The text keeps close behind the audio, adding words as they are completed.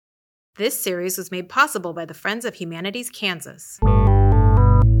This series was made possible by the Friends of Humanities Kansas.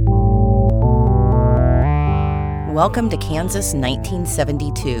 Welcome to Kansas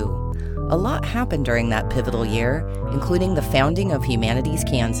 1972. A lot happened during that pivotal year, including the founding of Humanities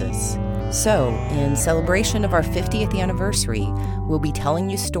Kansas. So, in celebration of our 50th anniversary, we'll be telling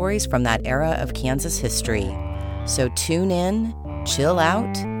you stories from that era of Kansas history. So tune in, chill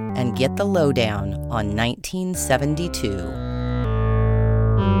out, and get the lowdown on 1972.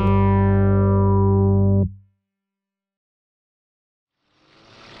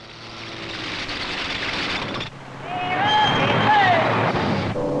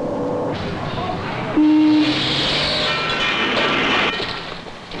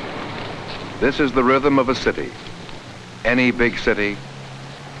 This is the rhythm of a city. Any big city,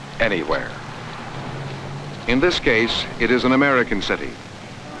 anywhere. In this case, it is an American city,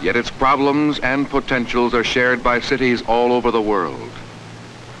 yet its problems and potentials are shared by cities all over the world.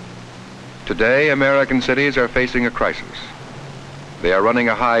 Today, American cities are facing a crisis. They are running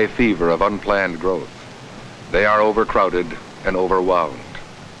a high fever of unplanned growth. They are overcrowded and overwhelmed.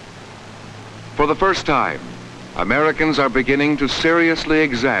 For the first time, Americans are beginning to seriously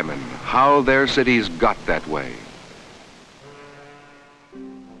examine how their cities got that way.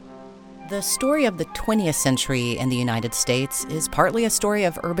 The story of the 20th century in the United States is partly a story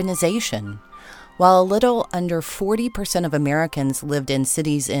of urbanization. While a little under 40% of Americans lived in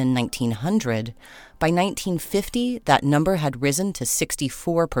cities in 1900, by 1950 that number had risen to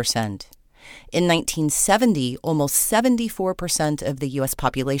 64%. In 1970, almost 74% of the U.S.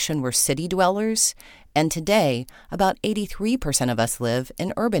 population were city dwellers, and today, about 83% of us live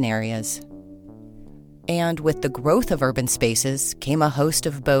in urban areas. And with the growth of urban spaces came a host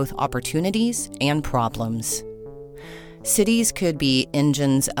of both opportunities and problems. Cities could be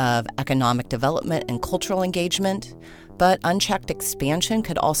engines of economic development and cultural engagement, but unchecked expansion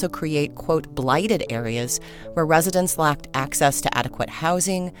could also create, quote, blighted areas where residents lacked access to adequate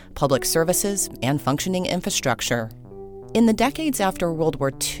housing, public services, and functioning infrastructure. In the decades after World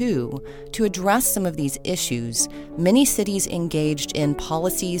War II, to address some of these issues, many cities engaged in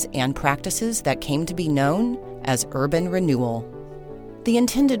policies and practices that came to be known as urban renewal. The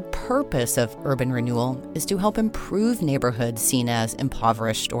intended purpose of urban renewal is to help improve neighborhoods seen as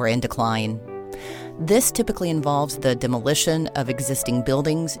impoverished or in decline. This typically involves the demolition of existing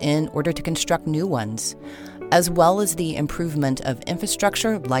buildings in order to construct new ones, as well as the improvement of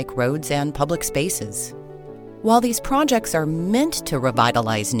infrastructure like roads and public spaces. While these projects are meant to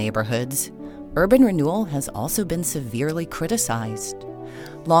revitalize neighborhoods, urban renewal has also been severely criticized.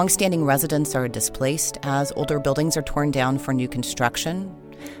 Long-standing residents are displaced as older buildings are torn down for new construction,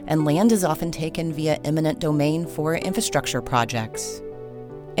 and land is often taken via eminent domain for infrastructure projects.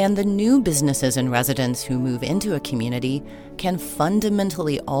 And the new businesses and residents who move into a community can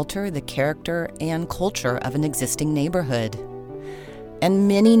fundamentally alter the character and culture of an existing neighborhood. And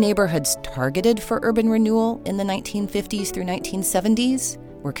many neighborhoods targeted for urban renewal in the 1950s through 1970s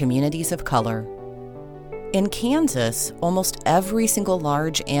were communities of color. In Kansas, almost every single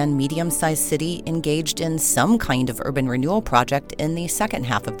large and medium-sized city engaged in some kind of urban renewal project in the second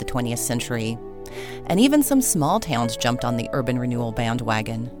half of the 20th century. And even some small towns jumped on the urban renewal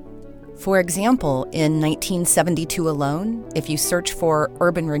bandwagon. For example, in 1972 alone, if you search for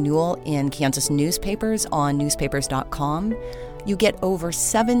urban renewal in Kansas newspapers on newspapers.com, you get over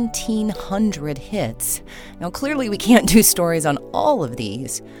 1,700 hits. Now, clearly we can't do stories on all of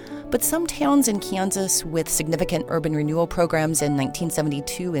these, but some towns in Kansas with significant urban renewal programs in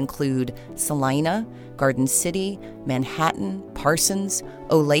 1972 include Salina, Garden City, Manhattan, Parsons,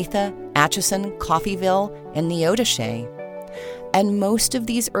 Olathe, Atchison, Coffeyville, and Neodesha. And most of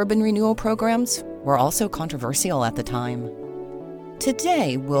these urban renewal programs were also controversial at the time.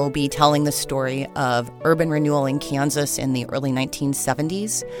 Today, we'll be telling the story of urban renewal in Kansas in the early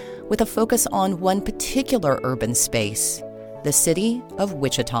 1970s with a focus on one particular urban space, the city of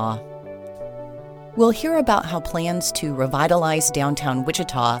Wichita. We'll hear about how plans to revitalize downtown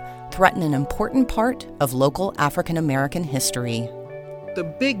Wichita threaten an important part of local African American history.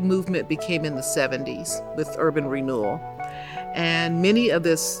 The big movement became in the 70s with urban renewal, and many of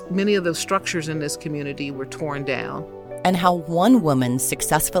the structures in this community were torn down. And how one woman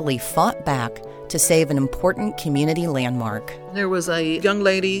successfully fought back to save an important community landmark. There was a young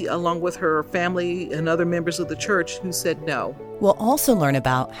lady, along with her family and other members of the church, who said no. We'll also learn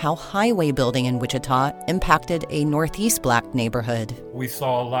about how highway building in Wichita impacted a Northeast Black neighborhood. We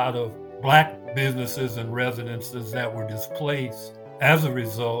saw a lot of Black businesses and residences that were displaced as a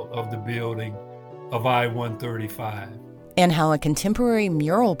result of the building of I-135. and how a contemporary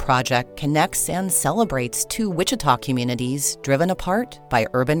mural project connects and celebrates two Wichita communities driven apart by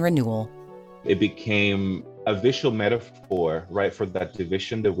urban renewal. It became a visual metaphor, right, for that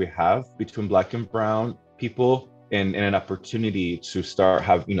division that we have between Black and brown people, and an opportunity to start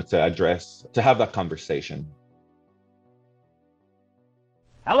have that conversation.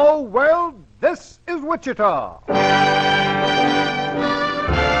 Hello, world. This is Wichita.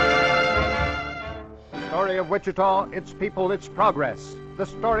 The story of Wichita, its people, its progress. The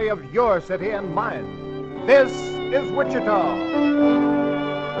story of your city and mine. This is Wichita.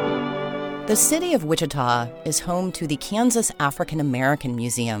 The city of Wichita is home to the Kansas African American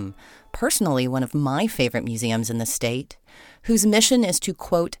Museum, personally one of my favorite museums in the state, whose mission is to,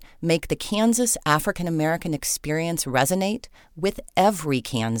 quote, make the Kansas African American experience resonate with every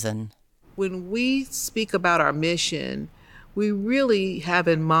Kansan. When we speak about our mission, we really have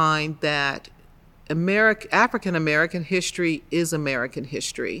in mind that African American history is American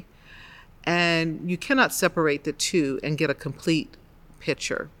history, and you cannot separate the two and get a complete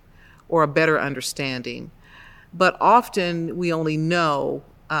picture or a better understanding. But often we only know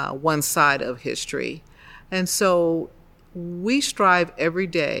one side of history. And so we strive every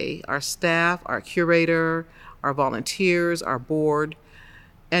day, our staff, our curator, our volunteers, our board,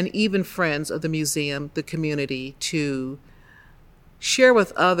 and even friends of the museum, the community, to share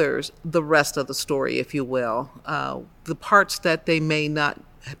with others the rest of the story, if you will, the parts that they may not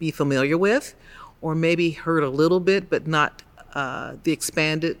be familiar with, or maybe heard a little bit, but not the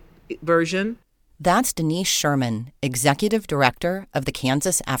expanded version. That's Denise Sherman, Executive Director of the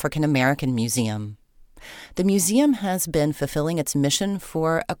Kansas African American Museum. The museum has been fulfilling its mission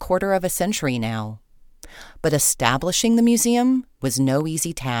for a quarter of a century now. But establishing the museum was no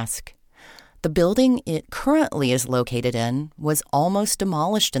easy task. The building it currently is located in was almost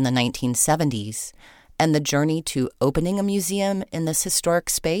demolished in the 1970s, and the journey to opening a museum in this historic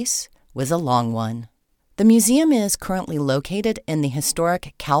space was a long one. The museum is currently located in the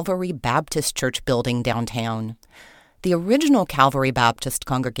historic Calvary Baptist Church building downtown. The original Calvary Baptist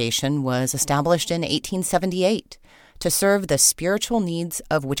congregation was established in 1878 to serve the spiritual needs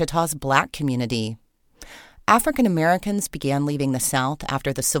of Wichita's Black community. African Americans began leaving the South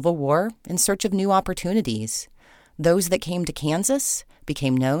after the Civil War in search of new opportunities. Those that came to Kansas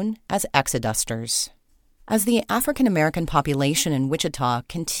became known as exodusters. As the African American population in Wichita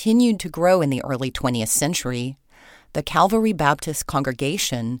continued to grow in the early 20th century, the Calvary Baptist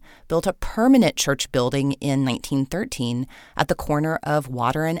congregation built a permanent church building in 1913 at the corner of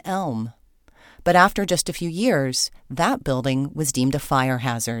Water and Elm. But after just a few years, that building was deemed a fire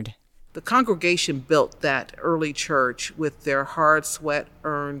hazard. The congregation built that early church with their hard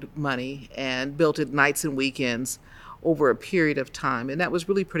sweat-earned money and built it nights and weekends over a period of time, and that was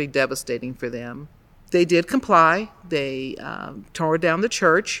really pretty devastating for them. They did comply. They tore down the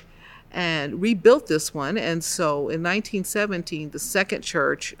church and rebuilt this one. And so in 1917, the second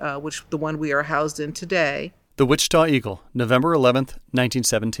church, which the one we are housed in today. The Wichita Eagle, November 11th,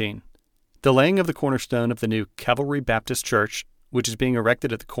 1917. The laying of the cornerstone of the new Calvary Baptist Church, which is being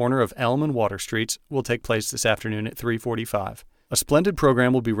erected at the corner of Elm and Water Streets, will take place this afternoon at 3:45. A splendid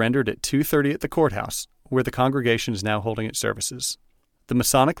program will be rendered at 2:30 at the courthouse, where the congregation is now holding its services. The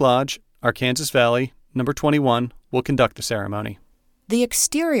Masonic Lodge, Arkansas Valley, number 21, will conduct the ceremony. The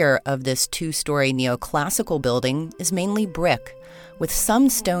exterior of this two-story neoclassical building is mainly brick, with some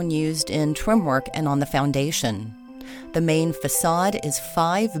stone used in trim work and on the foundation. The main facade is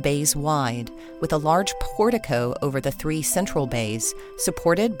 5 bays wide, with a large portico over the 3 central bays,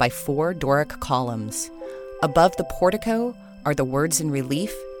 supported by 4 Doric columns. Above the portico are the words in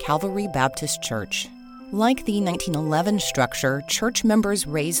relief, Calvary Baptist Church. Like the 1911 structure, church members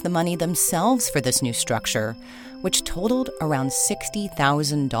raised the money themselves for this new structure, which totaled around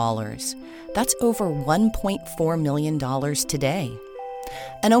 $60,000. That's over $1.4 million today.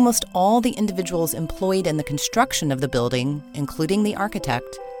 And almost all the individuals employed in the construction of the building, including the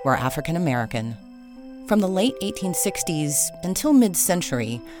architect, were African American. From the late 1860s until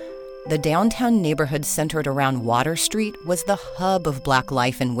mid-century, the downtown neighborhood centered around Water Street was the hub of Black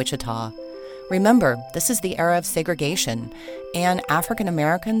life in Wichita. Remember, this is the era of segregation, and African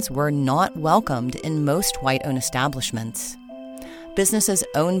Americans were not welcomed in most white-owned establishments. Businesses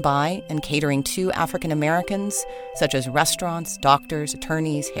owned by and catering to African Americans, such as restaurants, doctors,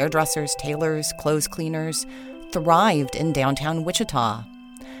 attorneys, hairdressers, tailors, clothes cleaners, thrived in downtown Wichita.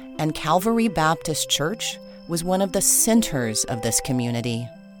 And Calvary Baptist Church was one of the centers of this community.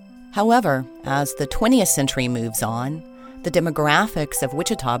 However, as the 20th century moves on, the demographics of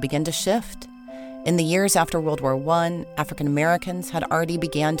Wichita begin to shift. In the years after World War I, African Americans had already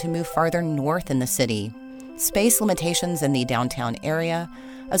began to move farther north in the city, space limitations in the downtown area,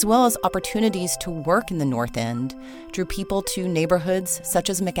 as well as opportunities to work in the North End, drew people to neighborhoods such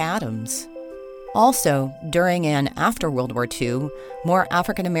as McAdams. Also, during and after World War II, more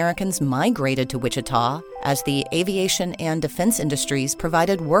African Americans migrated to Wichita as the aviation and defense industries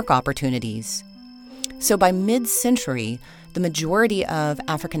provided work opportunities. So by mid-century, the majority of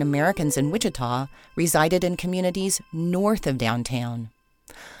African Americans in Wichita resided in communities north of downtown.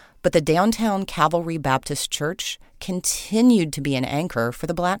 But the downtown Calvary Baptist Church continued to be an anchor for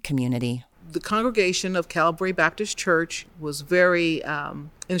the Black community. The congregation of Calvary Baptist Church was very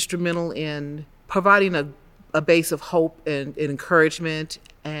instrumental in providing a base of hope and encouragement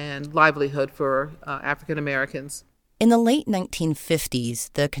and livelihood for African Americans. In the late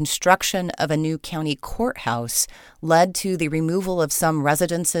 1950s, the construction of a new county courthouse led to the removal of some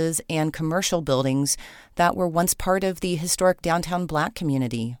residences and commercial buildings that were once part of the historic downtown Black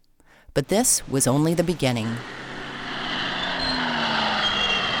community. But this was only the beginning.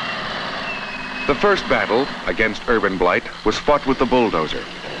 The first battle against urban blight was fought with the bulldozer.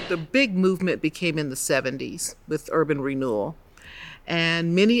 The big movement became in the 70s with urban renewal.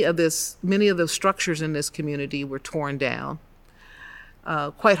 And many of the structures in this community were torn down.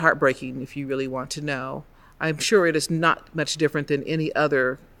 Quite heartbreaking, if you really want to know. I'm sure it is not much different than any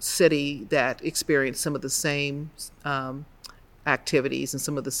other city that experienced some of the same activities and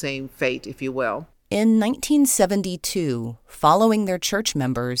some of the same fate, if you will. In 1972, following their church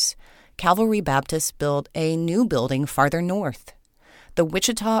members, Calvary Baptist built a new building farther north. The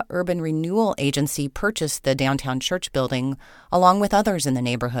Wichita Urban Renewal Agency purchased the downtown church building, along with others in the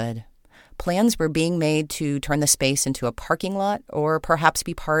neighborhood. Plans were being made to turn the space into a parking lot or perhaps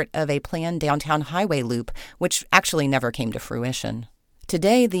be part of a planned downtown highway loop, which actually never came to fruition.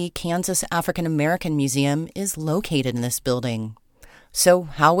 Today, the Kansas African American Museum is located in this building. So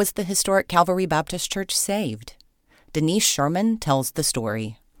how was the historic Calvary Baptist Church saved? Denise Sherman tells the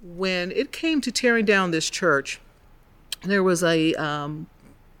story. When it came to tearing down this church, there was a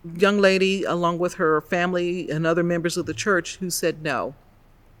young lady along with her family and other members of the church who said no.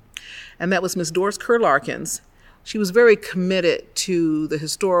 And that was Miss Doris Kerr Larkins. She was very committed to the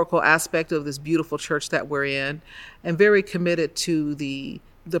historical aspect of this beautiful church that we're in and very committed to the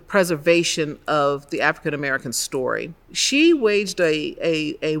preservation of the African American story. She waged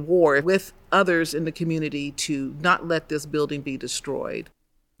a war with others in the community to not let this building be destroyed.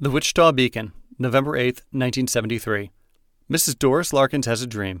 The Wichita Beacon, November 8th, 1973. Mrs. Doris Larkins has a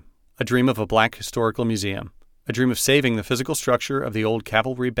dream of a Black historical museum, a dream of saving the physical structure of the old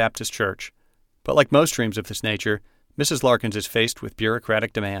Calvary Baptist Church. But like most dreams of this nature, Mrs. Larkins is faced with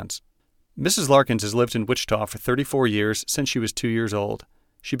bureaucratic demands. Mrs. Larkins has lived in Wichita for 34 years since she was 2 years old.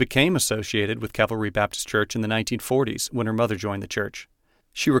 She became associated with Calvary Baptist Church in the 1940s when her mother joined the church.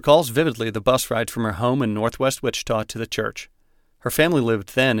 She recalls vividly the bus ride from her home in northwest Wichita to the church. Her family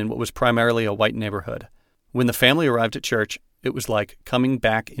lived then in what was primarily a white neighborhood. When the family arrived at church, it was like coming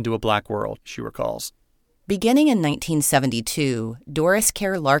back into a Black world, she recalls. Beginning in 1972, Doris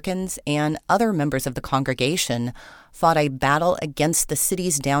Kerr Larkins and other members of the congregation fought a battle against the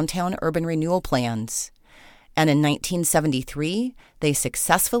city's downtown urban renewal plans. And in 1973, they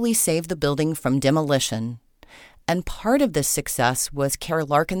successfully saved the building from demolition. And part of this success was Kerr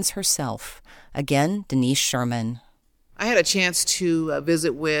Larkins herself. Again, Denise Sherman. I had a chance to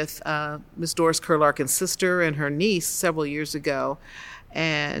visit with Miss Doris Kerr Larkins' sister and her niece several years ago,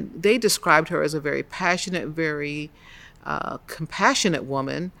 and they described her as a very passionate, very compassionate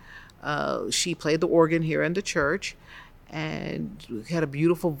woman. She played the organ here in the church and had a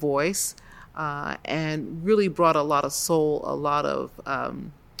beautiful voice and really brought a lot of soul, a lot of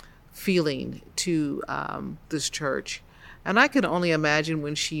feeling to this church. And I can only imagine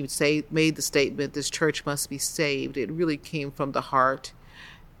when she made the statement, "This church must be saved," it really came from the heart,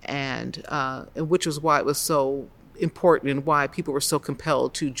 and which was why it was so important and why people were so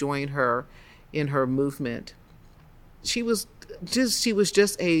compelled to join her in her movement. She was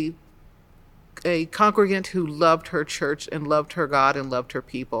just a congregant who loved her church and loved her God and loved her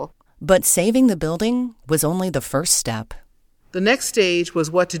people. But saving the building was only the first step. The next stage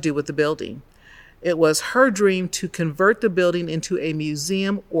was what to do with the building. It was her dream to convert the building into a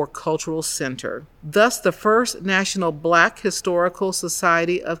museum or cultural center. Thus, the first National Black Historical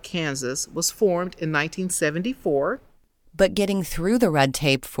Society of Kansas was formed in 1974. But getting through the red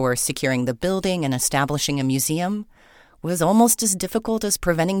tape for securing the building and establishing a museum was almost as difficult as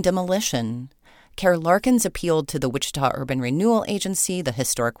preventing demolition. Kerr Larkins appealed to the Wichita Urban Renewal Agency, the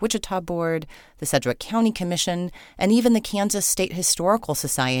Historic Wichita Board, the Sedgwick County Commission, and even the Kansas State Historical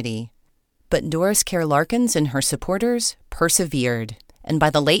Society. But Doris Kerr Larkins and her supporters persevered, And by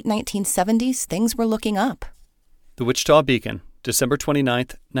the late 1970s, things were looking up. The Wichita Beacon, December 29,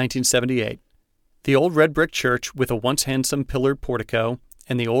 1978. The old red brick church with a once handsome pillared portico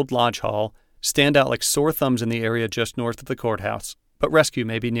and the old lodge hall stand out like sore thumbs in the area just north of the courthouse, but rescue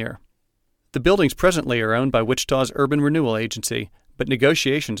may be near. The buildings presently are owned by Wichita's Urban Renewal Agency, but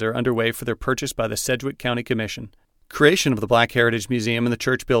negotiations are underway for their purchase by the Sedgwick County Commission. Creation of the Black Heritage Museum in the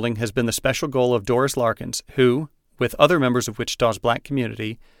church building has been the special goal of Doris Larkins, who, with other members of Wichita's black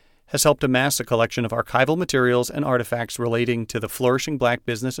community, has helped amass a collection of archival materials and artifacts relating to the flourishing black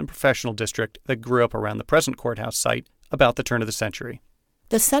business and professional district that grew up around the present courthouse site about the turn of the century.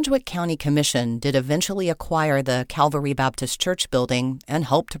 The Sedgwick County Commission did eventually acquire the Calvary Baptist Church building and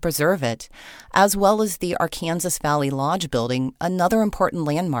help to preserve it, as well as the Arkansas Valley Lodge building, another important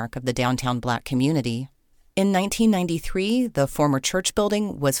landmark of the downtown black community. In 1993, the former church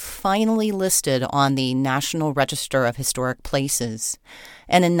building was finally listed on the National Register of Historic Places.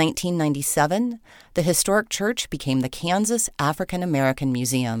 And in 1997, the historic church became the Kansas African American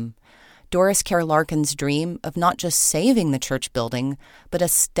Museum. Doris Kerr Larkin's dream of not just saving the church building, but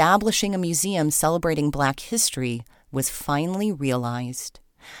establishing a museum celebrating black history was finally realized.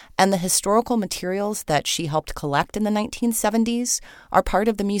 And the historical materials that she helped collect in the 1970s are part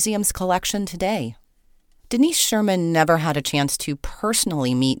of the museum's collection today. Denise Sherman never had a chance to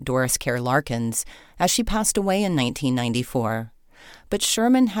personally meet Doris Kerr Larkins, as she passed away in 1994. But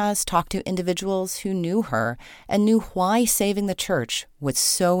Sherman has talked to individuals who knew her and knew why saving the church was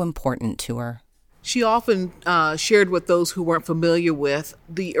so important to her. She often shared with those who weren't familiar with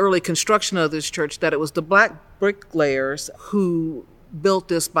the early construction of this church that it was the black bricklayers who built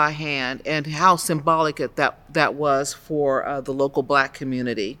this by hand, and how symbolic that was for the local black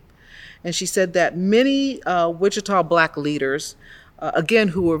community. And she said that many Wichita black leaders, again,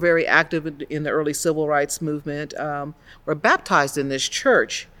 who were very active in the early civil rights movement, were baptized in this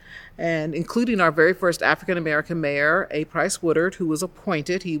church, and including our very first African-American mayor, A. Price Woodard, who was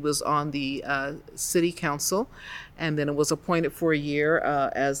appointed. He was on the city council, and then was appointed for a year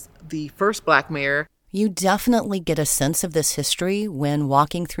as the first black mayor. You definitely get a sense of this history when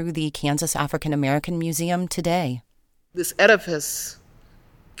walking through the Kansas African American Museum today. This edifice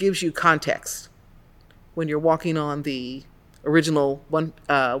gives you context when you're walking on the original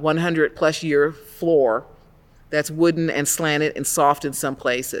 100-plus year floor that's wooden and slanted and soft in some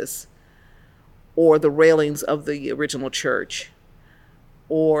places, or the railings of the original church,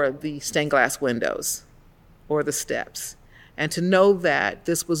 or the stained glass windows, or the steps. And to know that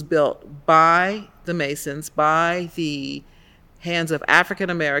this was built by the Masons, by the hands of African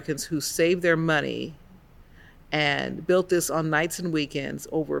Americans who saved their money and built this on nights and weekends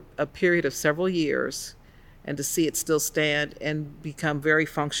over a period of several years, and to see it still stand and become very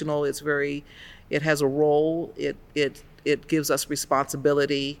functional. It has a role. It gives us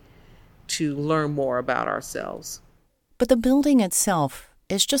responsibility to learn more about ourselves. But the building itself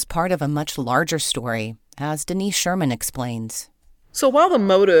is just part of a much larger story, as Denise Sherman explains. So while the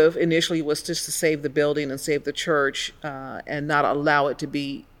motive initially was just to save the building and save the church and not allow it to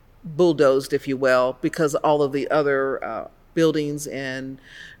be bulldozed, if you will, because all of the other buildings and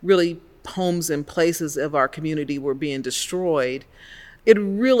really homes and places of our community were being destroyed, it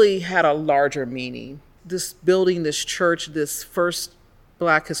really had a larger meaning. This building, this church, this first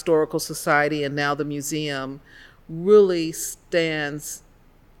Black Historical Society, and now the museum, really stands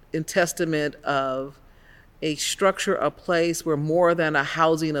in testament of a structure, a place where more than a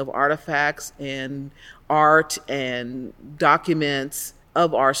housing of artifacts and art and documents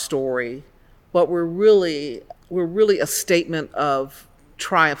of our story, but we're really a statement of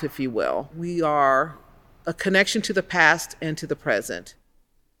triumph, if you will. We are a connection to the past and to the present.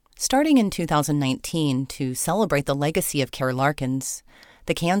 Starting in 2019, to celebrate the legacy of Kerr Larkins,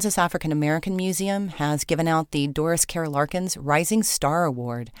 the Kansas African American Museum has given out the Doris Kerr Larkins Rising Star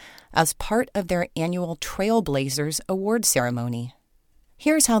Award as part of their annual Trailblazers Award ceremony.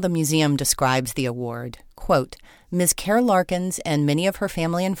 Here's how the museum describes the award. Quote, Ms. Kerr Larkins and many of her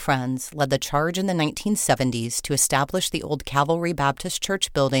family and friends led the charge in the 1970s to establish the old Calvary Baptist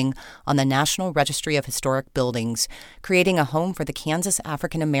Church building on the National Registry of Historic Buildings, creating a home for the Kansas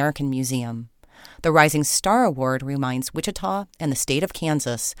African American Museum. The Rising Star Award reminds Wichita and the state of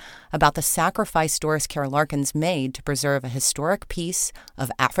Kansas about the sacrifice Doris Kerr Larkins made to preserve a historic piece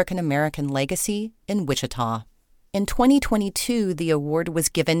of African American legacy in Wichita. In 2022, the award was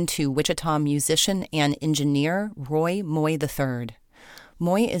given to Wichita musician and engineer Roy Moy III.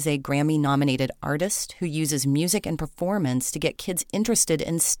 Moy is a Grammy-nominated artist who uses music and performance to get kids interested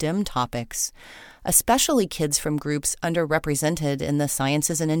in STEM topics, especially kids from groups underrepresented in the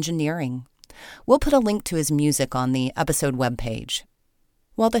sciences and engineering. We'll put a link to his music on the episode webpage.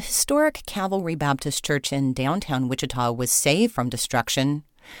 While the historic Calvary Baptist Church in downtown Wichita was saved from destruction,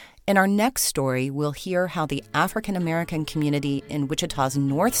 in our next story, we'll hear how the African American community in Wichita's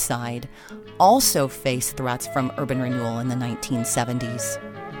north side also faced threats from urban renewal in the 1970s.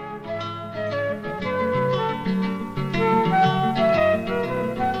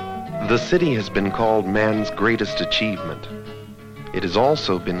 The city has been called man's greatest achievement. It has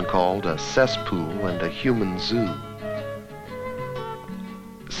also been called a cesspool and a human zoo.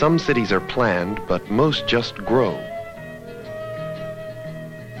 Some cities are planned, but most just grow.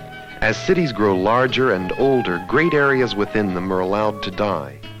 As cities grow larger and older, great areas within them are allowed to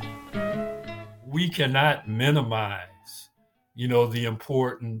die. We cannot minimize, the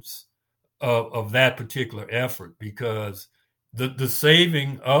importance of that particular effort, because the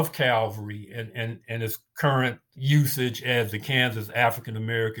saving of Calvary and its current usage as the Kansas African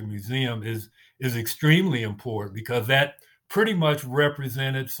American Museum is extremely important, because that pretty much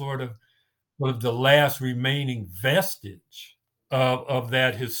represented sort of the last remaining vestige of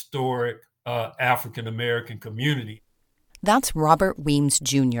that historic African American community. That's Robert Weems,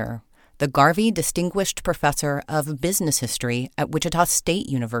 Jr., the Garvey Distinguished Professor of Business History at Wichita State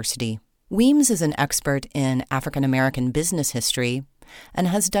University. Weems is an expert in African American business history and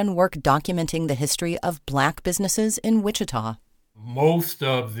has done work documenting the history of Black businesses in Wichita. Most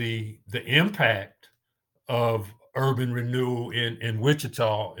of the impact of urban renewal in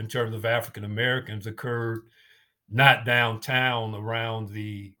Wichita in terms of African Americans occurred not downtown around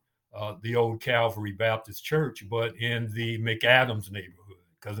the old Calvary Baptist Church, but in the McAdams neighborhood.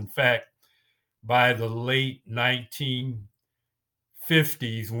 Because in fact, by the late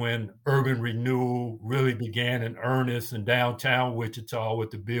 1950s, when urban renewal really began in earnest in downtown Wichita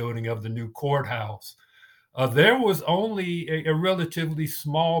with the building of the new courthouse, there was only a relatively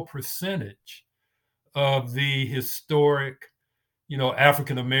small percentage of the historic,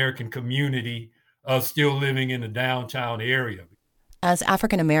 African American community still living in the downtown area. As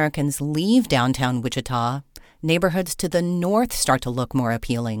African Americans leave downtown Wichita, neighborhoods to the north start to look more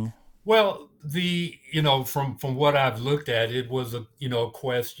appealing. Well, from what I've looked at, it was a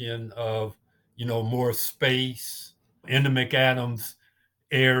question of more space in the McAdams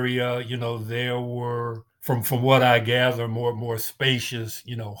area. There were, from what I gather, more spacious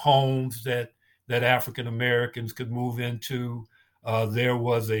homes that African Americans could move into. There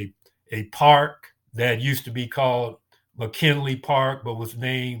was a park that used to be called McKinley Park, but was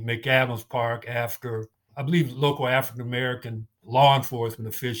named McAdams Park after, I believe, local African American law enforcement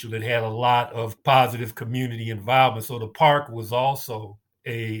official that had a lot of positive community involvement. So the park was also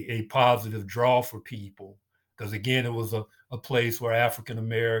a positive draw for people, because again, it was a place where African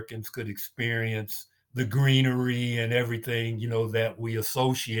Americans could experience the greenery and everything, that we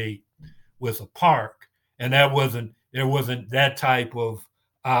associate with a park. And there wasn't that type of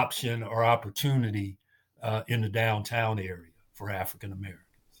option or opportunity in the downtown area for African Americans.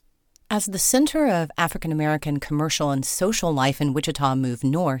 As the center of African American commercial and social life in Wichita moved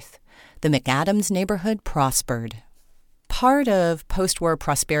north, the McAdams neighborhood prospered. Part of post-war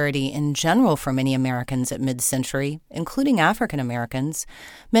prosperity in general for many Americans at mid-century, including African Americans,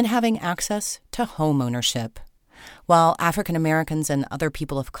 meant having access to home ownership. While African Americans and other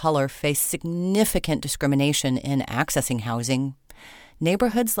people of color faced significant discrimination in accessing housing,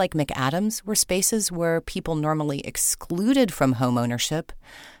 neighborhoods like McAdams were spaces where people normally excluded from home ownership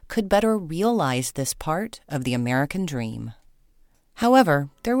could better realize this part of the American dream.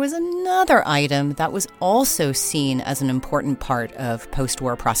 However, there was another item that was also seen as an important part of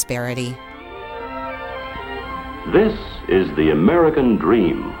post-war prosperity. This is the American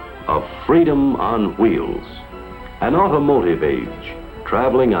dream of freedom on wheels. An automotive age,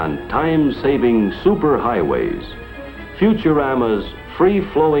 traveling on time-saving superhighways. Futurama's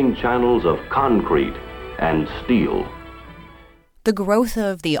free-flowing channels of concrete and steel. The growth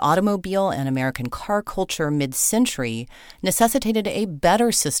of the automobile and American car culture mid-century necessitated a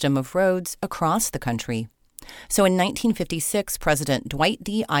better system of roads across the country. So in 1956, President Dwight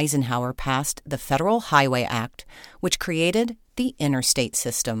D. Eisenhower passed the Federal Highway Act, which created the interstate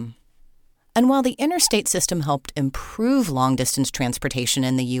system. And while the interstate system helped improve long-distance transportation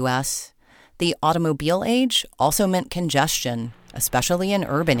in the U.S., the automobile age also meant congestion, especially in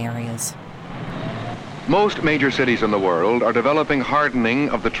urban areas. Most major cities in the world are developing hardening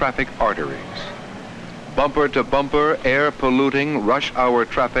of the traffic arteries. Bumper-to-bumper, air-polluting, rush-hour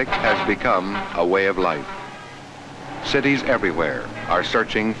traffic has become a way of life. Cities everywhere are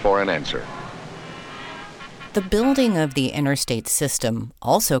searching for an answer. The building of the interstate system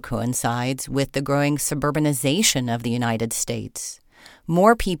also coincides with the growing suburbanization of the United States.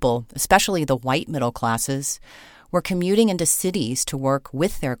 More people, especially the white middle classes, were commuting into cities to work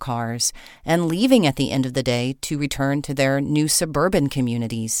with their cars and leaving at the end of the day to return to their new suburban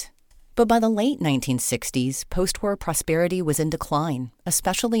communities. But by the late 1960s, post-war prosperity was in decline,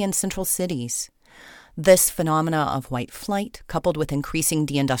 especially in central cities. This phenomena of white flight, coupled with increasing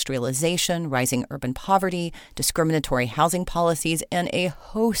deindustrialization, rising urban poverty, discriminatory housing policies, and a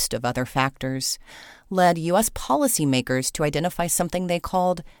host of other factors, led U.S. policymakers to identify something they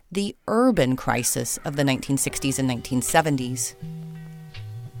called the urban crisis of the 1960s and 1970s.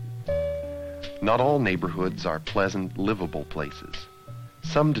 Not all neighborhoods are pleasant, livable places.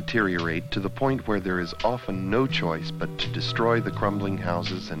 Some deteriorate to the point where there is often no choice but to destroy the crumbling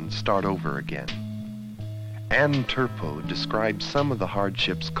houses and start over again. Ann Turpo describes some of the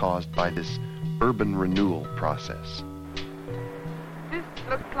hardships caused by this urban renewal process. This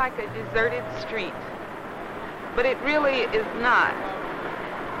looks like a deserted street, but it really is not.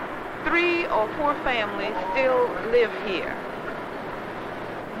 3 or 4 families still live here.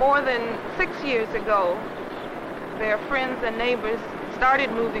 More than 6 years ago, their friends and neighbors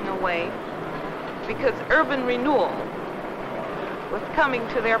started moving away because urban renewal was coming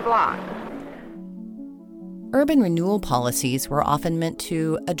to their block. Urban renewal policies were often meant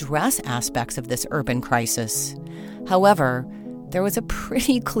to address aspects of this urban crisis. However, there was a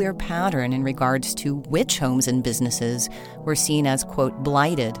pretty clear pattern in regards to which homes and businesses were seen as, quote,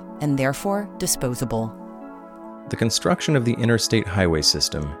 blighted and therefore disposable. The construction of the interstate highway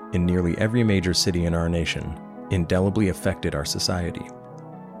system in nearly every major city in our nation indelibly affected our society.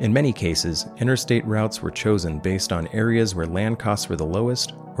 In many cases, interstate routes were chosen based on areas where land costs were the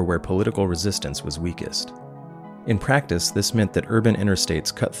lowest or where political resistance was weakest. In practice, this meant that urban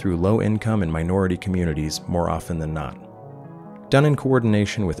interstates cut through low-income and minority communities more often than not. Done in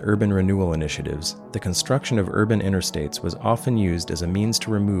coordination with urban renewal initiatives, the construction of urban interstates was often used as a means to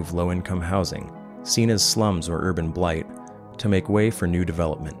remove low-income housing, seen as slums or urban blight, to make way for new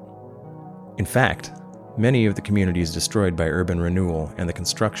development. In fact, many of the communities destroyed by urban renewal and the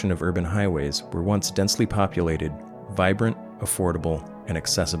construction of urban highways were once densely populated, vibrant, affordable, and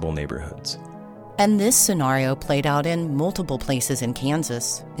accessible neighborhoods. And this scenario played out in multiple places in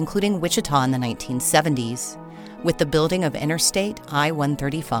Kansas, including Wichita in the 1970s, with the building of Interstate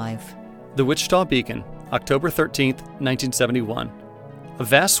I-135. The Wichita Beacon, October 13, 1971. A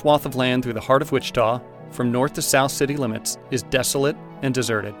vast swath of land through the heart of Wichita, from north to south city limits, is desolate and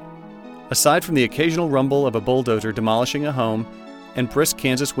deserted. Aside from the occasional rumble of a bulldozer demolishing a home and brisk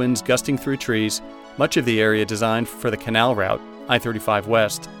Kansas winds gusting through trees, much of the area designed for the canal route, I-35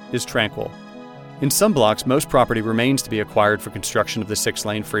 West, is tranquil. In some blocks, most property remains to be acquired for construction of the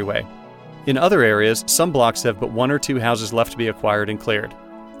 6-lane freeway. In other areas, some blocks have but 1 or 2 houses left to be acquired and cleared.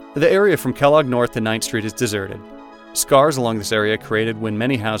 The area from Kellogg North to 9th Street is deserted. Scars along this area created when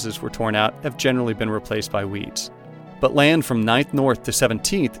many houses were torn out have generally been replaced by weeds. But land from 9th North to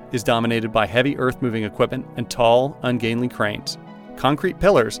 17th is dominated by heavy earth-moving equipment and tall, ungainly cranes. Concrete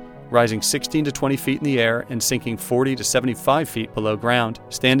pillars, rising 16 to 20 feet in the air and sinking 40 to 75 feet below ground,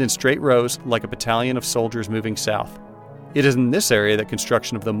 stand in straight rows like a battalion of soldiers moving south. It is in this area that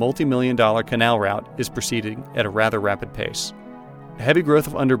construction of the multi-million-dollar canal route is proceeding at a rather rapid pace. A heavy growth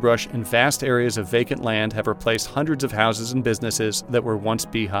of underbrush and vast areas of vacant land have replaced hundreds of houses and businesses that were once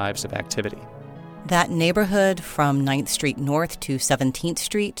beehives of activity. That neighborhood from 9th Street North to 17th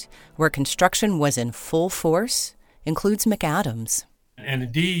Street, where construction was in full force, includes McAdams. And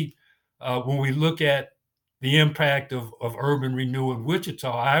indeed, when we look at the impact of urban renewal in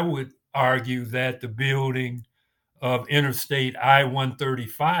Wichita, I would argue that the building of Interstate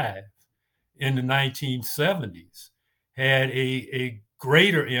I-135 in the 1970s had a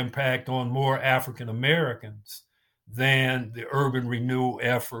greater impact on more African Americans than the urban renewal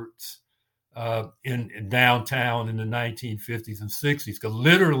efforts in downtown in the 1950s and 60s. Because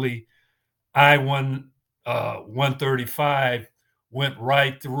literally, I-135 went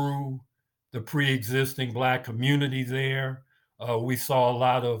right through the pre-existing Black community there. We saw a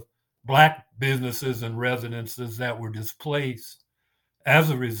lot of Black businesses and residences that were displaced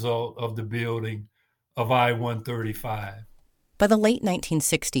as a result of the building of I-135. By the late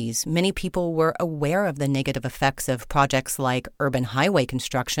 1960s, many people were aware of the negative effects of projects like urban highway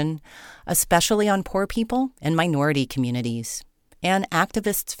construction, especially on poor people and minority communities. And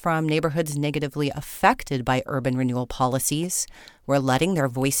activists from neighborhoods negatively affected by urban renewal policies were letting their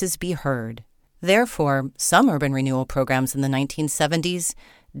voices be heard. Therefore, some urban renewal programs in the 1970s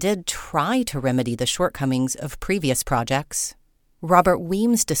did try to remedy the shortcomings of previous projects. Robert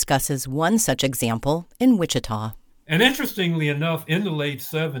Weems discusses one such example in Wichita. And interestingly enough, in the late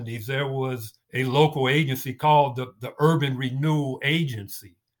 70s, there was a local agency called the Urban Renewal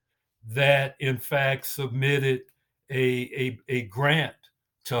Agency that, in fact, submitted a grant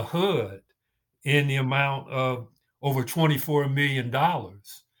to HUD in the amount of over $24 million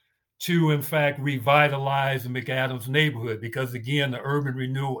to, in fact, revitalize the McAdams neighborhood. Because, again, the Urban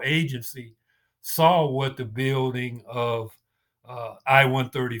Renewal Agency saw what the building of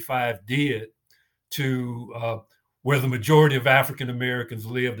I-135 did to where the majority of African Americans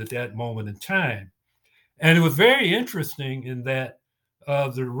lived at that moment in time. And it was very interesting in that the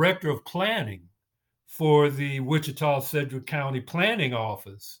director of planning for the Wichita-Sedgwick County Planning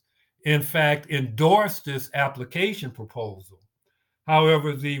Office, in fact, endorsed this application proposal.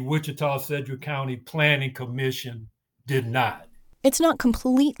 However, the Wichita-Sedgwick County Planning Commission did not. It's not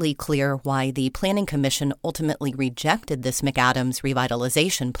completely clear why the Planning Commission ultimately rejected this McAdams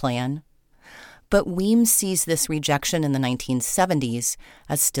revitalization plan. But Weems sees this rejection in the 1970s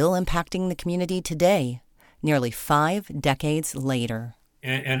as still impacting the community today, nearly 5 decades later.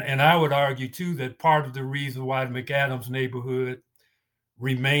 And I would argue, too, that part of the reason why the McAdams neighborhood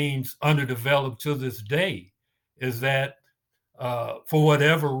remains underdeveloped to this day is that for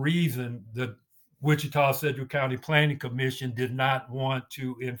whatever reason, the Wichita-Sedgwick County Planning Commission did not want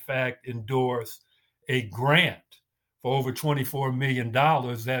to, in fact, endorse a grant for over $24 million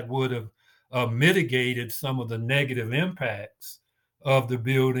that would have mitigated some of the negative impacts of the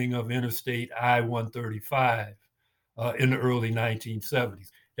building of Interstate I-135 in the early 1970s.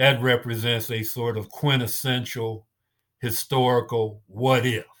 That represents a sort of quintessential historical what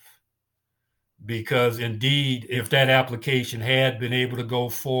if. Because indeed, if that application had been able to go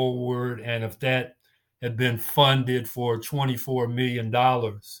forward and if that had been funded for $24 million,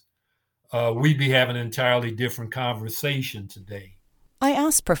 we'd be having an entirely different conversation today. I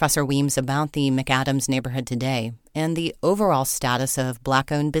asked Professor Weems about the McAdams neighborhood today and the overall status of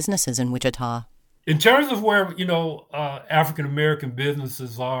Black-owned businesses in Wichita. In terms of where, African-American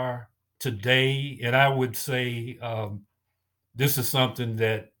businesses are today, and I would say this is something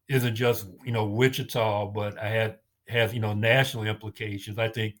that isn't just, Wichita, but has national implications. I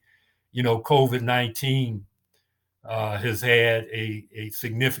think, COVID-19 has had a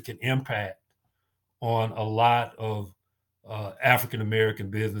significant impact on a lot of African-American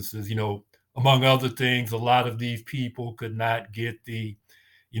businesses. Among other things, a lot of these people could not get the,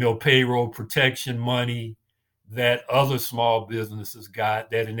 payroll protection money that other small businesses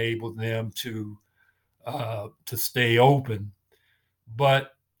got that enabled them to stay open.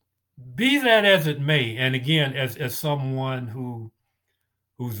 But be that as it may, and again, as someone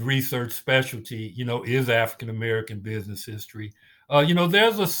whose research specialty, is African-American business history,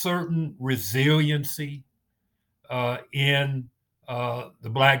 there's a certain resiliency in the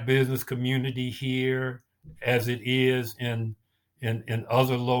Black business community here as it is in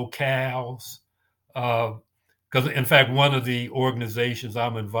other locales. Because, in fact, one of the organizations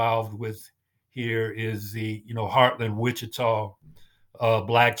I'm involved with here is the, Heartland Wichita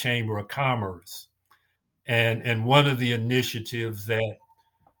Black Chamber of Commerce. And one of the initiatives that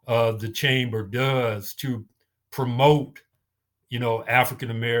the chamber does to promote,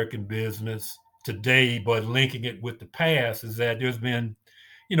 African-American business today, but linking it with the past, is that there's been,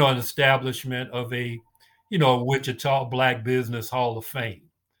 an establishment of a, Wichita Black Business Hall of Fame.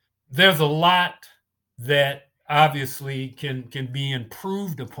 There's a lot that obviously can be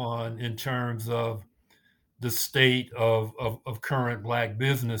improved upon in terms of the state of current Black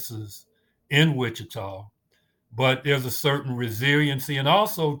businesses in Wichita, but there's a certain resiliency, and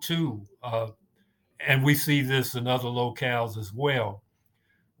also too, and we see this in other locales as well,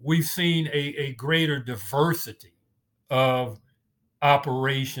 we've seen a greater diversity of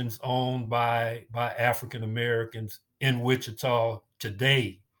operations owned by African Americans in Wichita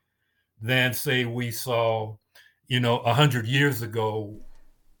today than, say, we saw, 100 years ago.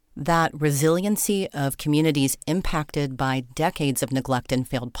 That resiliency of communities impacted by decades of neglect and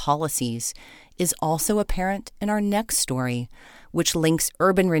failed policies is also apparent in our next story, which links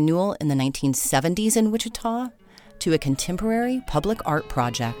urban renewal in the 1970s in Wichita to a contemporary public art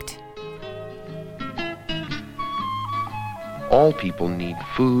project. All people need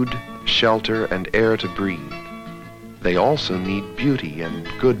food, shelter, and air to breathe. They also need beauty and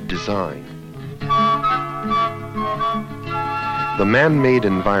good design. The man-made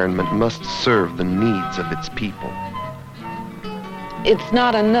environment must serve the needs of its people. It's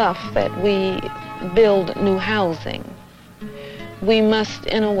not enough that we build new housing. We must,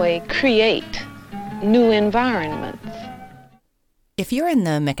 in a way, create new environments. If you're in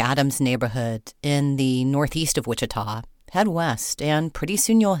the McAdams neighborhood in the northeast of Wichita, head west, and pretty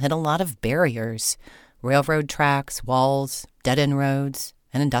soon you'll hit a lot of barriers: railroad tracks, walls, dead-end roads,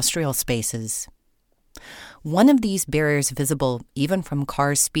 and industrial spaces. One of these barriers visible even from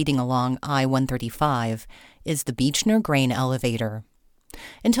cars speeding along I-135 is the Beechner grain elevator.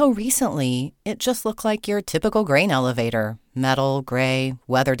 Until recently, it just looked like your typical grain elevator, metal, gray,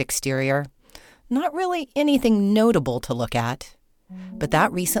 weathered exterior. Not really anything notable to look at. But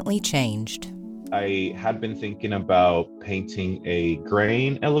that recently changed. I had been thinking about painting a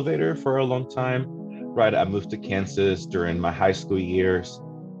grain elevator for a long time. Right, I moved to Kansas during my high school years.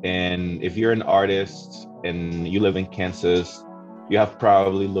 And if you're an artist and you live in Kansas, you have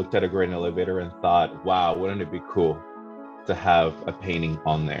probably looked at a grain elevator and thought, wow, wouldn't it be cool to have a painting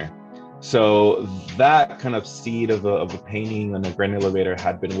on there? So that kind of seed of a painting on a grain elevator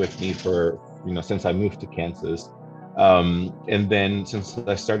had been with me for, since I moved to Kansas. And then since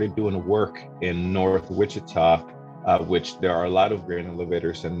I started doing work in North Wichita, which there are a lot of grain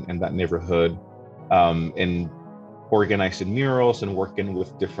elevators in that neighborhood, and organizing murals and working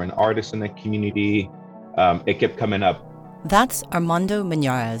with different artists in the community, it kept coming up. That's Armando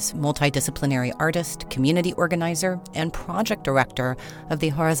Miñarez, multidisciplinary artist, community organizer, and project director of the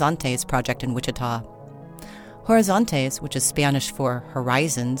Horizontes project in Wichita. Horizontes, which is Spanish for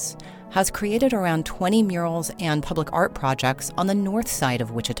Horizons, has created around 20 murals and public art projects on the north side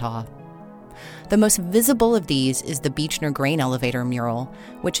of Wichita. The most visible of these is the Beechner grain elevator mural,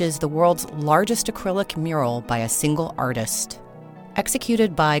 which is the world's largest acrylic mural by a single artist.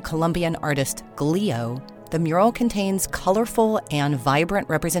 Executed by Colombian artist Glio, the mural contains colorful and vibrant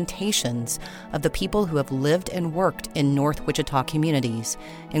representations of the people who have lived and worked in North Wichita communities,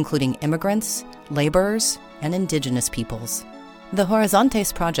 including immigrants, laborers, and indigenous peoples. The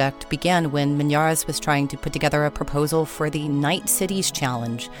Horizontes project began when Miñarez was trying to put together a proposal for the Night Cities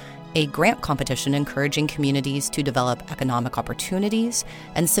Challenge, a grant competition encouraging communities to develop economic opportunities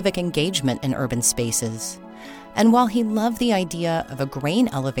and civic engagement in urban spaces. And while he loved the idea of a grain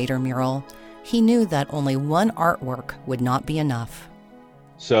elevator mural, he knew that only one artwork would not be enough.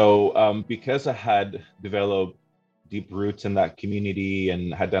 So because I had developed deep roots in that community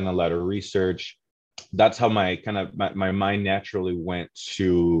and had done a lot of research, that's how my mind naturally went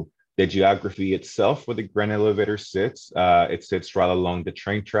to the geography itself where the grain elevator sits. It sits right along the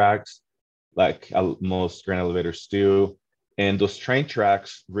train tracks, like most grain elevators do. And those train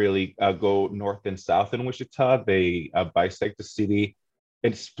tracks really go north and south in Wichita. They bisect the city.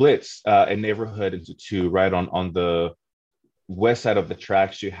 It splits a neighborhood into two. Right on the west side of the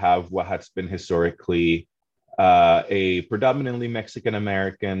tracks, you have what has been historically a predominantly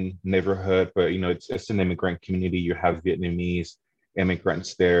Mexican-American neighborhood, but it's an immigrant community. You have Vietnamese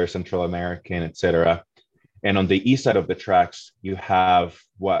immigrants there, Central American, etc. And on the east side of the tracks, you have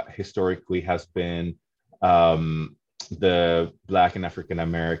what historically has been the Black and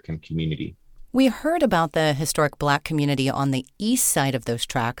African-American community. We heard about the historic Black community on the east side of those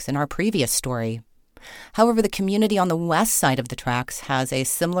tracks in our previous story. However, the community on the west side of the tracks has a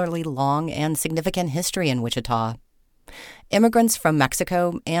similarly long and significant history in Wichita. Immigrants from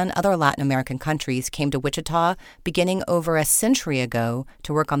Mexico and other Latin American countries came to Wichita beginning over a century ago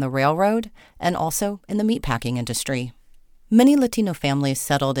to work on the railroad and also in the meatpacking industry. Many Latino families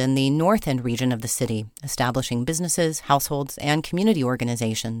settled in the north end region of the city, establishing businesses, households, and community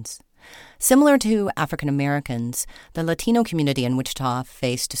organizations. Similar to African Americans, the Latino community in Wichita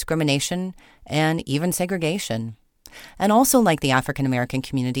faced discrimination and even segregation. And also like the African American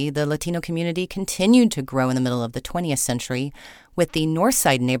community, the Latino community continued to grow in the middle of the 20th century, with the North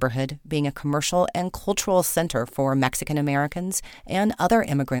Side neighborhood being a commercial and cultural center for Mexican Americans and other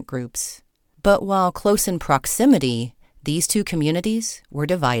immigrant groups. But while close in proximity, these two communities were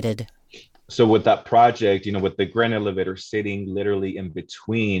divided. So with that project, with the grain elevator sitting literally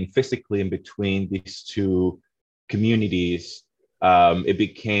physically in between these two communities, it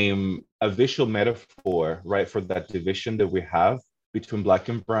became a visual metaphor, right, for that division that we have between Black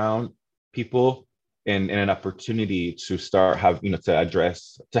and brown people, and an opportunity to start have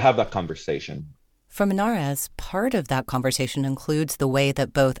that conversation. For Miñarez, part of that conversation includes the way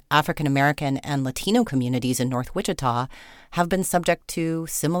that both African American and Latino communities in North Wichita have been subject to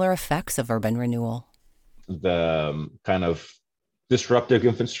similar effects of urban renewal. The kind of disruptive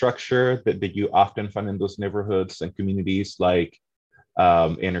infrastructure that you often find in those neighborhoods and communities, like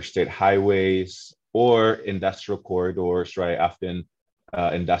interstate highways or industrial corridors, right? Often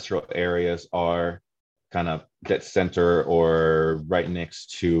industrial areas are kind of dead center or right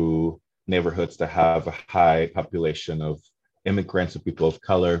next to neighborhoods that have a high population of immigrants and people of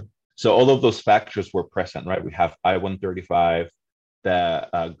color. So all of those factors were present, right? We have I-135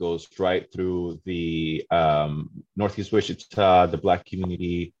 that goes right through the Northeast Wichita, the Black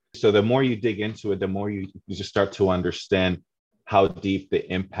community. So the more you dig into it, the more you just start to understand how deep the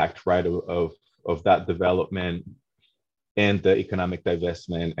impact, right, of of that development and the economic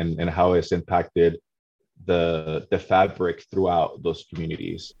divestment and how it's impacted the fabric throughout those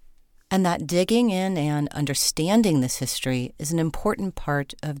communities. And that digging in and understanding this history is an important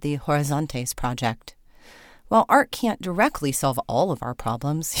part of the Horizontes project. While art can't directly solve all of our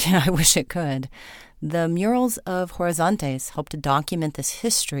problems, I wish it could, the murals of Horizontes help to document this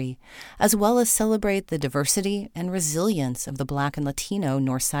history, as well as celebrate the diversity and resilience of the Black and Latino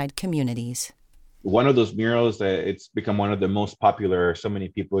Northside communities. One of those murals that it's become one of the most popular, so many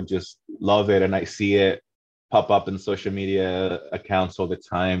people just love it, and I see it pop up in social media accounts all the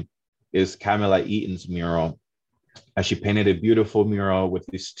time, is Kamala Eaton's mural. And she painted a beautiful mural with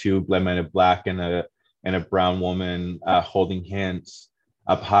these two men, a Black and a brown woman holding hands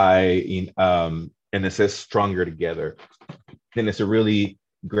up high, and it says "Stronger Together." And it's a really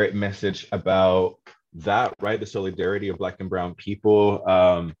great message about that, right? The solidarity of Black and brown people.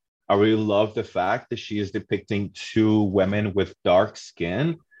 I really love the fact that she is depicting two women with dark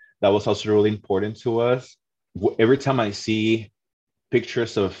skin. That was also really important to us. Every time I see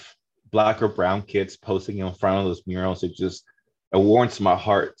pictures of Black or brown kids posting in front of those murals, it warms my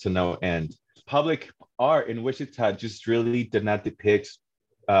heart to no end. Public art in Wichita just really did not depict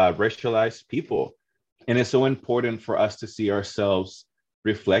racialized people. And it's so important for us to see ourselves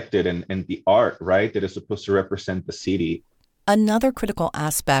reflected in the art, right? That is supposed to represent the city. Another critical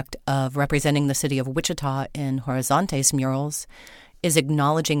aspect of representing the city of Wichita in Horizontes murals is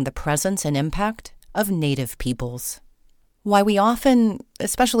acknowledging the presence and impact of Native peoples. Why we often,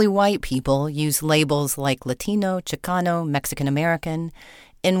 especially white people, use labels like Latino, Chicano, Mexican American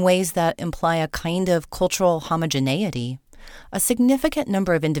in ways that imply a kind of cultural homogeneity, a significant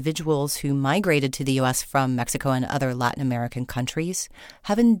number of individuals who migrated to the U.S. from Mexico and other Latin American countries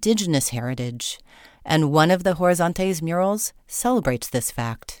have indigenous heritage, and one of the Horizontes murals celebrates this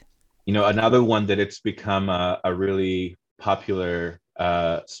fact. Another one that it's become a really popular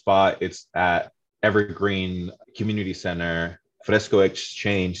spot, it's at Evergreen Community Center. Fresco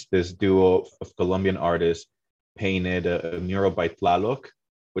Exchange, this duo of Colombian artists, painted a mural by Tlaloc,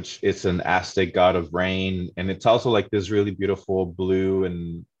 which is an Aztec god of rain. And it's also like this really beautiful blue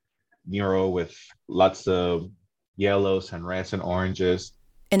and mural with lots of yellows and reds and oranges.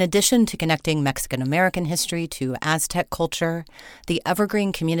 In addition to connecting Mexican-American history to Aztec culture, the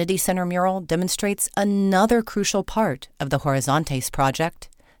Evergreen Community Center mural demonstrates another crucial part of the Horizontes project,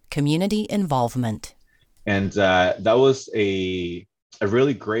 community involvement. And that was a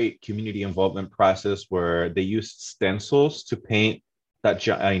really great community involvement process where they used stencils to paint that,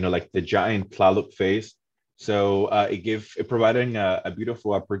 like the giant Tlaloc face. So it provided a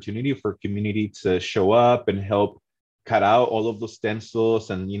beautiful opportunity for community to show up and help cut out all of those stencils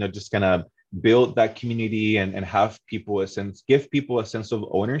and, just kind of build that community and have people give people a sense of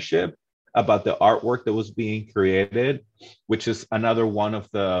ownership about the artwork that was being created, which is another one of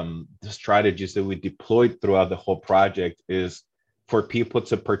the strategies that we deployed throughout the whole project, is for people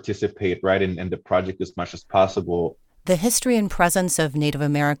to participate, right, in the project as much as possible. The history and presence of Native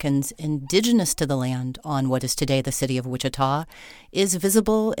Americans indigenous to the land on what is today the city of Wichita is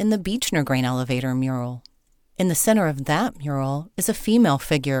visible in the Beechner Grain Elevator mural. In the center of that mural is a female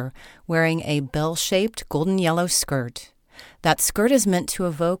figure wearing a bell-shaped golden yellow skirt. That skirt is meant to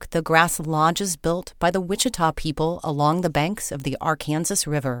evoke the grass lodges built by the Wichita people along the banks of the Arkansas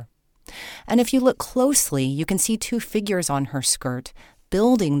River. And if you look closely, you can see two figures on her skirt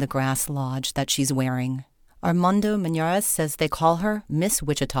building the grass lodge that she's wearing. Armando Menarez says they call her Miss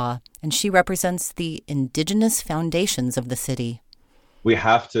Wichita, and she represents the indigenous foundations of the city. We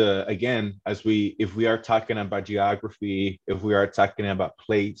have to, again, if we are talking about geography, if we are talking about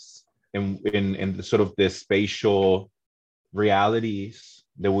place in the sort of the spatial realities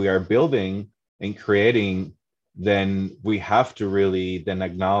that we are building and creating, then we have to really then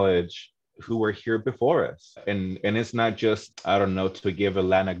acknowledge who were here before us. And it's not just, to give a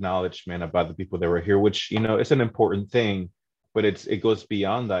land acknowledgement about the people that were here, which, is an important thing, but it goes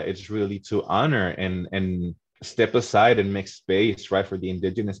beyond that. It's really to honor and step aside and make space, right, for the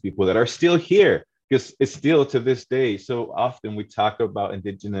indigenous people that are still here, because it's still to this day. So often we talk about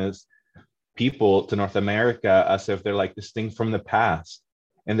indigenous people to North America as if they're like distinct from the past.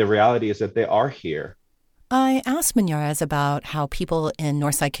 And the reality is that they are here. I asked Menarez about how people in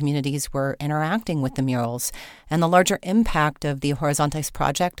Northside communities were interacting with the murals and the larger impact of the Horizontes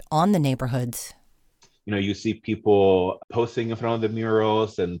project on the neighborhoods. You see people posting in front of the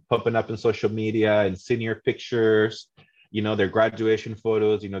murals and popping up in social media and senior pictures, their graduation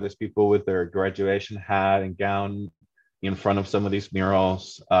photos. There's people with their graduation hat and gown in front of some of these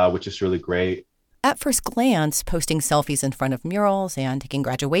murals, which is really great. At first glance, posting selfies in front of murals and taking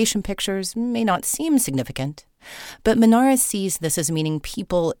graduation pictures may not seem significant, but Menara sees this as meaning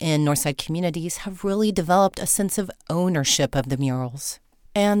people in Northside communities have really developed a sense of ownership of the murals.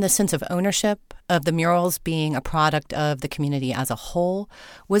 And the sense of ownership of the murals being a product of the community as a whole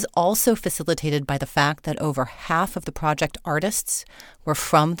was also facilitated by the fact that over half of the project artists were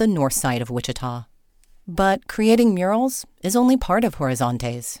from the north side of Wichita. But creating murals is only part of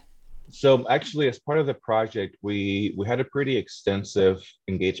Horizontes. So actually, as part of the project, we had a pretty extensive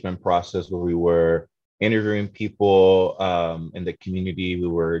engagement process where we were interviewing people in the community. We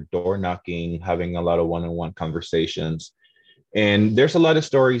were door knocking, having a lot of one-on-one conversations. And there's a lot of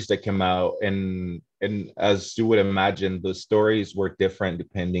stories that came out. And as you would imagine, the stories were different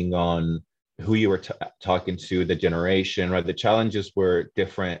depending on who you were talking to, the generation, right? The challenges were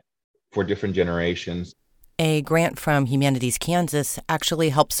different for different generations. A grant from Humanities Kansas actually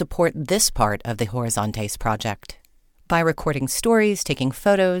helped support this part of the Horizontes project. By recording stories, taking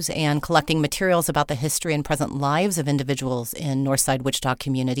photos, and collecting materials about the history and present lives of individuals in Northside Wichita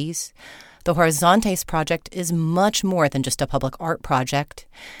communities, the Horizontes project is much more than just a public art project.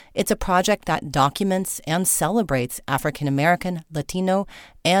 It's a project that documents and celebrates African American, Latino,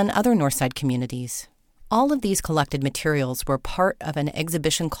 and other Northside communities. All of these collected materials were part of an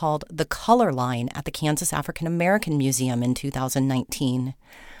exhibition called The Color Line at the Kansas African American Museum in 2019.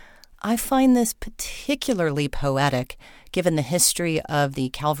 I find this particularly poetic, given the history of the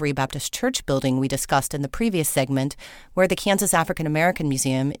Calvary Baptist Church building we discussed in the previous segment, where the Kansas African American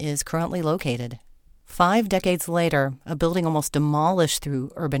Museum is currently located. 5 decades later, a building almost demolished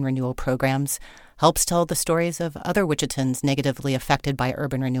through urban renewal programs helps tell the stories of other Wichitans negatively affected by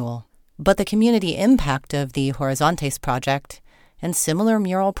urban renewal. But the community impact of the Horizontes project and similar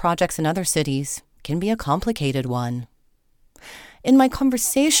mural projects in other cities can be a complicated one. In my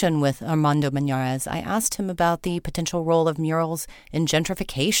conversation with Armando Mañares, I asked him about the potential role of murals in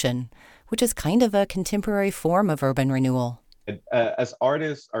gentrification, which is kind of a contemporary form of urban renewal. As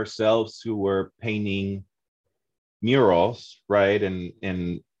artists ourselves who were painting murals, right,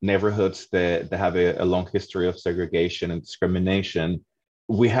 in neighborhoods that have a long history of segregation and discrimination,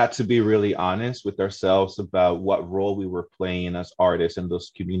 we had to be really honest with ourselves about what role we were playing as artists in those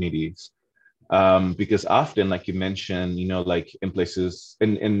communities. Because often, like you mentioned, like in places,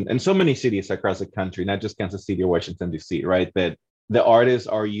 in so many cities across the country, not just Kansas City or Washington, D.C., right, that the artists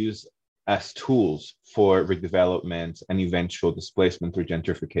are used as tools for redevelopment and eventual displacement through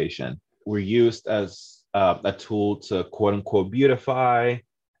gentrification. We're used as a tool to, quote unquote, beautify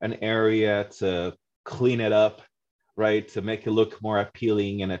an area, to clean it up, right, to make it look more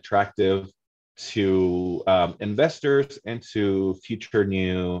appealing and attractive to investors and to future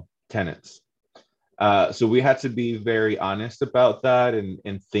new tenants. So we had to be very honest about that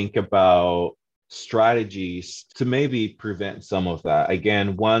and think about strategies to maybe prevent some of that.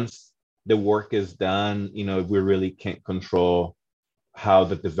 Again, once the work is done, we really can't control how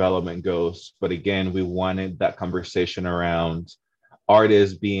the development goes. But again, we wanted that conversation around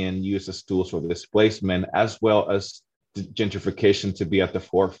artists being used as tools for displacement, as well as gentrification to be at the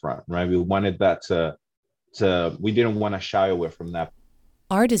forefront, right? We wanted that we didn't want to shy away from that.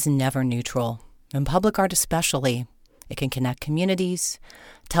 Art is never neutral, and public art especially. It can connect communities,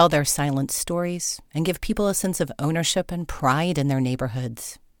 tell their silent stories, and give people a sense of ownership and pride in their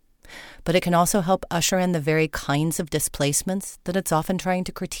neighborhoods. But it can also help usher in the very kinds of displacements that it's often trying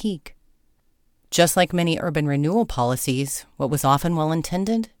to critique. Just like many urban renewal policies, what was often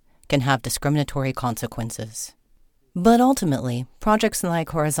well-intended can have discriminatory consequences. But ultimately, projects like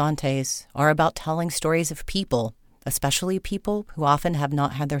Horizontes are about telling stories of people, especially people who often have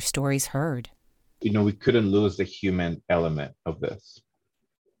not had their stories heard. We couldn't lose the human element of this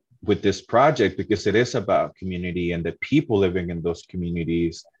with this project, because it is about community and the people living in those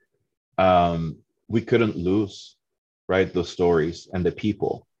communities. We couldn't lose, right, those stories and the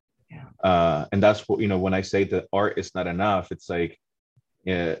people. Yeah. And that's what, when I say that art is not enough, it's like,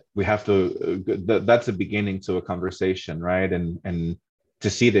 we have to, that's a beginning to a conversation, right? And to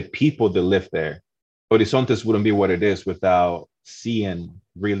see the people that live there. Horizontes wouldn't be what it is without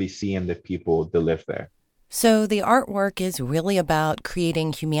really seeing the people that live there. So the artwork is really about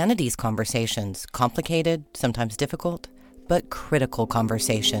creating humanities conversations, complicated, sometimes difficult, but critical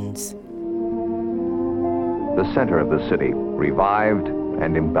conversations. The center of the city, revived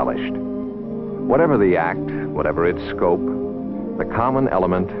and embellished. Whatever the act, whatever its scope, the common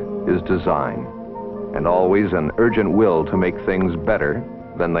element is design, and always an urgent will to make things better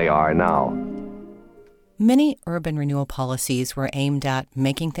than they are now. Many urban renewal policies were aimed at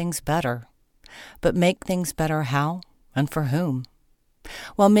making things better. But make things better how and for whom?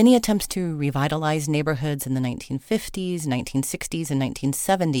 While many attempts to revitalize neighborhoods in the 1950s, 1960s, and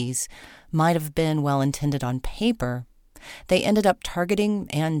 1970s might have been well-intended on paper, they ended up targeting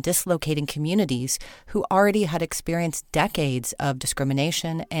and dislocating communities who already had experienced decades of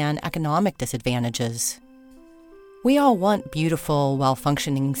discrimination and economic disadvantages. We all want beautiful,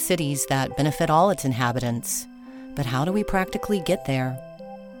 well-functioning cities that benefit all its inhabitants. But how do we practically get there?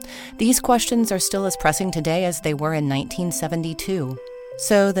 These questions are still as pressing today as they were in 1972.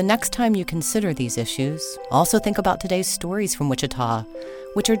 So the next time you consider these issues, also think about today's stories from Wichita,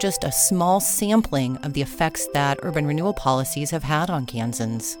 which are just a small sampling of the effects that urban renewal policies have had on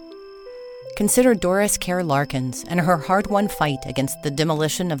Kansans. Consider Doris Kerr Larkins and her hard-won fight against the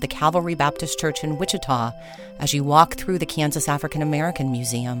demolition of the Calvary Baptist Church in Wichita as you walk through the Kansas African American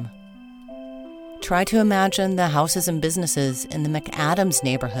Museum. Try to imagine the houses and businesses in the McAdams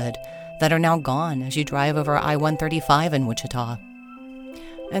neighborhood that are now gone as you drive over I-135 in Wichita.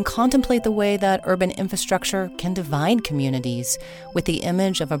 And contemplate the way that urban infrastructure can divide communities with the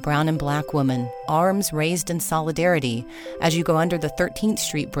image of a brown and black woman, arms raised in solidarity as you go under the 13th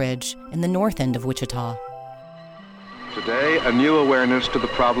Street Bridge in the north end of Wichita. Today, a new awareness to the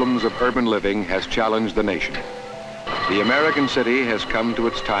problems of urban living has challenged the nation. The American city has come to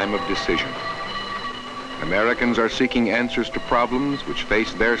its time of decision. Americans are seeking answers to problems which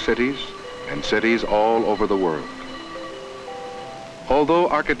face their cities and cities all over the world. Although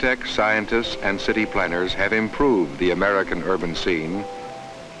architects, scientists, and city planners have improved the American urban scene,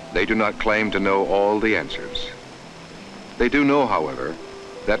 they do not claim to know all the answers. They do know, however,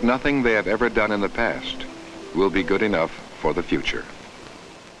 that nothing they have ever done in the past will be good enough for the future.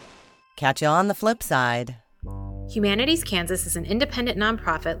 Catch you on the flip side. Humanities Kansas is an independent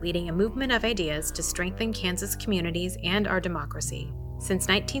nonprofit leading a movement of ideas to strengthen Kansas communities and our democracy. Since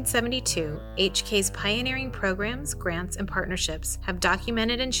 1972, HK's pioneering programs, grants, and partnerships have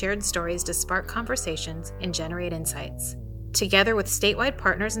documented and shared stories to spark conversations and generate insights. Together with statewide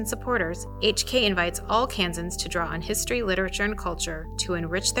partners and supporters, HK invites all Kansans to draw on history, literature, and culture to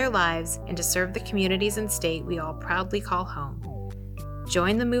enrich their lives and to serve the communities and state we all proudly call home.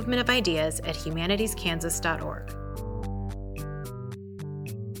 Join the movement of ideas at humanitieskansas.org.